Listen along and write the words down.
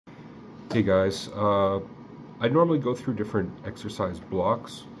Hey guys, I normally go through different exercise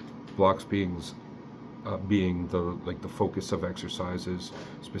blocks. Blocks being the focus of exercises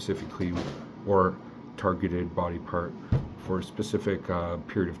specifically, or targeted body part for a specific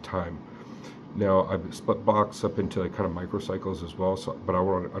period of time. Now I've split blocks up into like kind of microcycles as well. So, but I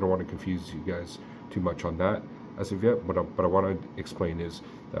don't want to confuse you guys too much on that as of yet. What I want to explain is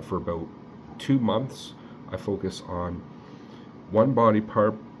that for about 2 months, I focus on one body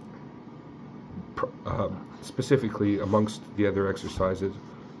part. Specifically amongst the other exercises,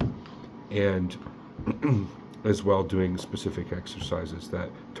 and as well doing specific exercises that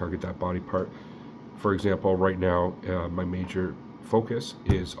target that body part. For example, right now my major focus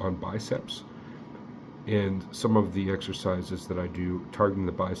is on biceps, and some of the exercises that I do targeting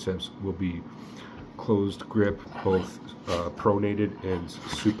the biceps will be closed grip, both pronated and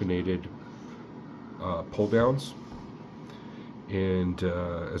supinated pull downs, and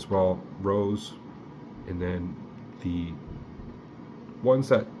as well rows, and then the ones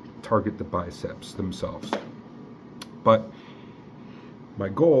that target the biceps themselves. But my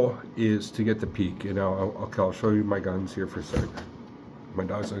goal is to get the peak, and I'll show you my guns here for a sec. My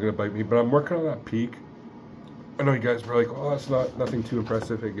dog's not gonna bite me, but I'm working on that peak. I know you guys were like, oh, that's nothing too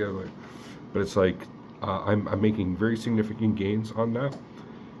impressive, but it's like I'm making very significant gains on that,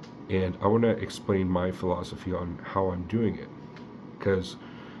 and I want to explain my philosophy on how I'm doing it, because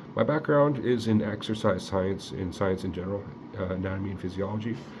my background is in exercise science, in science in general, anatomy and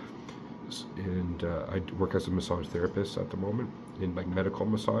physiology, and I work as a massage therapist at the moment in like medical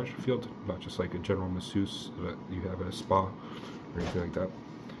massage field, not just like a general masseuse that you have at a spa or anything like that.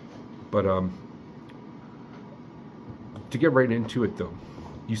 But to get right into it though,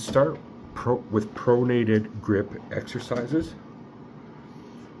 you start with pronated grip exercises,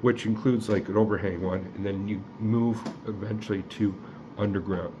 which includes like an overhang one, and then you move eventually to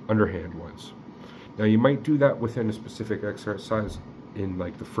underhand ones. Now you might do that within a specific exercise in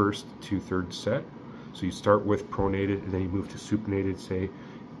like the first to third set. So you start with pronated and then you move to supinated, say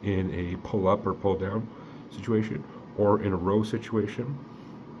in a pull up or pull down situation, or in a row situation.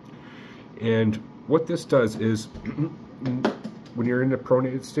 And what this does is when you're in the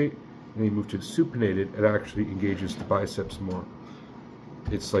pronated state and you move to supinated, it actually engages the biceps more.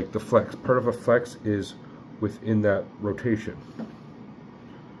 It's like the flex. Part of a flex is within that rotation.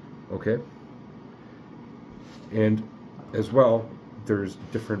 Okay, and as well, there's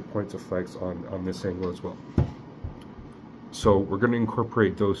different points of flex on this angle as well. So we're going to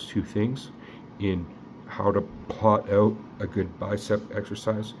incorporate those two things in how to plot out a good bicep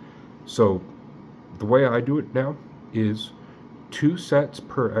exercise. So the way I do it now is 2 sets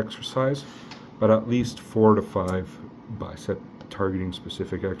per exercise, but at least 4 to 5 bicep targeting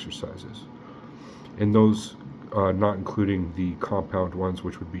specific exercises, and those not including the compound ones,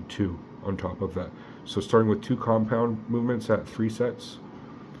 which would be 2 on top of that. So starting with 2 compound movements at 3 sets,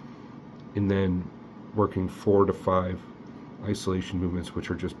 and then working 4 to 5 isolation movements, which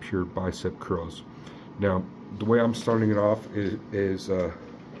are just pure bicep curls. Now the way I'm starting it off is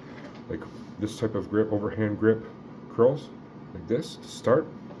like this type of grip, overhand grip curls, like this to start,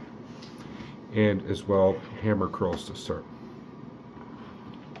 and as well hammer curls to start.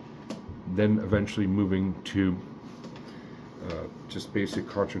 Then eventually moving to just basic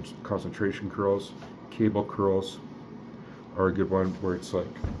concentration curls. Cable curls are a good one, where it's like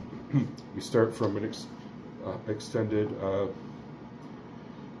you start from an extended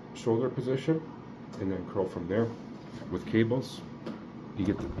shoulder position and then curl from there with cables. You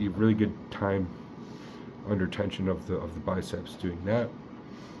get the really good time under tension of the biceps doing that.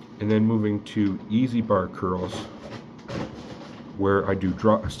 And then moving to easy bar curls, where I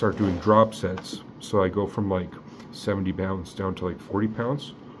start doing drop sets. So I go from like 70 pounds down to like 40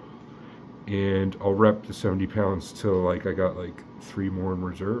 pounds, and I'll rep the 70 pounds till like I got like 3 more in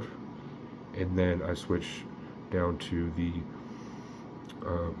reserve, and then I switch down to the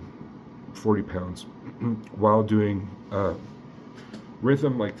 40 pounds while doing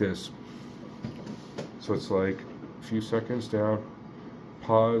rhythm like this. So it's like a few seconds down,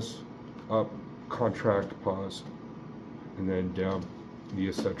 pause, up, contract, pause, and then down the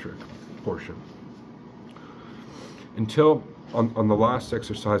eccentric portion. Until on the last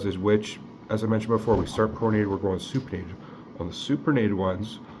exercises, which, as I mentioned before, we start pronated, we're going supinated. On the supinated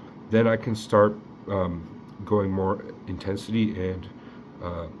ones, then I can start going more intensity and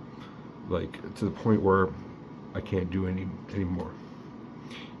like to the point where I can't do anymore.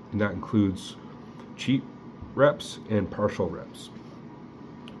 And that includes cheat reps and partial reps.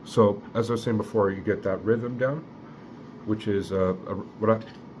 So as I was saying before, you get that rhythm down, which is what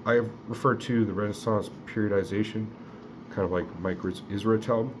I refer to the Renaissance periodization, kind of like Mike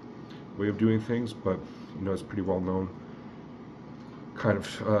Israetel, way of doing things, but you know, it's pretty well known kind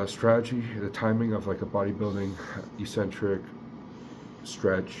of strategy. The timing of like a bodybuilding eccentric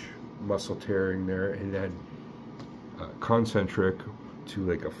stretch, muscle tearing there, and then concentric to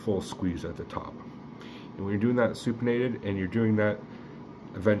like a full squeeze at the top. And when you're doing that supinated, and you're doing that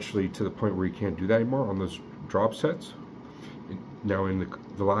eventually to the point where you can't do that anymore on those drop sets. Now in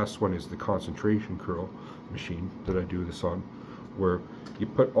the last one is the concentration curl machine that I do this on, where you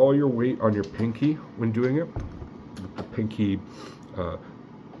put all your weight on your pinky when doing it, the pinky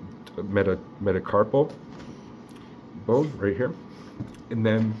metacarpal bone right here, and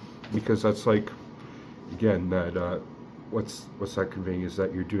then because that's like, again, that what's that conveying is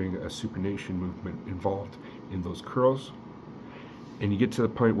that you're doing a supination movement involved in those curls, and you get to the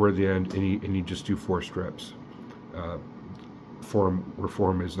point where at the end, and you just do 4 reps. Form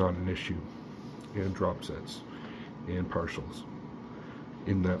reform is not an issue, and drop sets and partials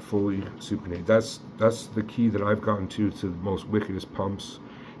in that fully supinate. That's the key that I've gotten to the most wickedest pumps.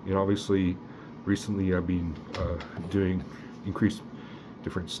 And obviously recently I've been doing increased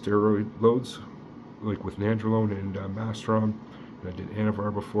different steroid loads, like with nandrolone and Masteron, and I did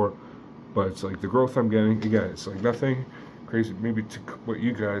Anavar before, but it's like the growth I'm getting, again, it's like nothing crazy maybe to what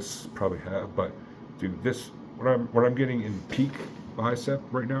you guys probably have, but dude, this what I'm getting in peak bicep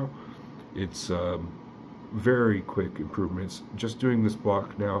right now, it's very quick improvements. Just doing this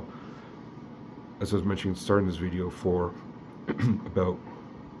block now, as I was mentioning starting this video, for about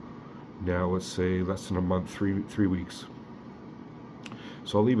now, let's say less than a month, three weeks.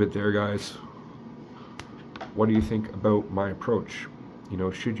 So I'll leave it there, guys. What do you think about my approach? You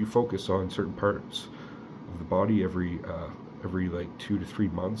know, should you focus on certain parts of the body every like 2 to 3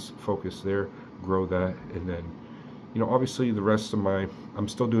 months? Focus there, grow that, and then, you know, obviously the rest of I'm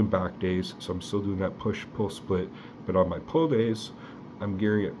still doing back days, so I'm still doing that push pull split, but on my pull days I'm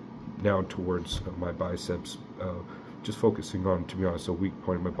gearing it now towards my biceps, just focusing on, to be honest, a weak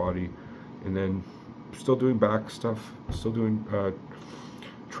point of my body, and then still doing back stuff, still doing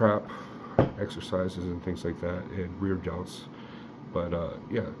trap exercises and things like that, and rear delts. But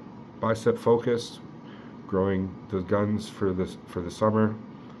yeah, bicep focused, growing the guns for the summer.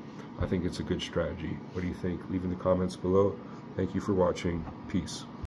 I think it's a good strategy. What do you think? Leave in the comments below. Thank you for watching. Peace.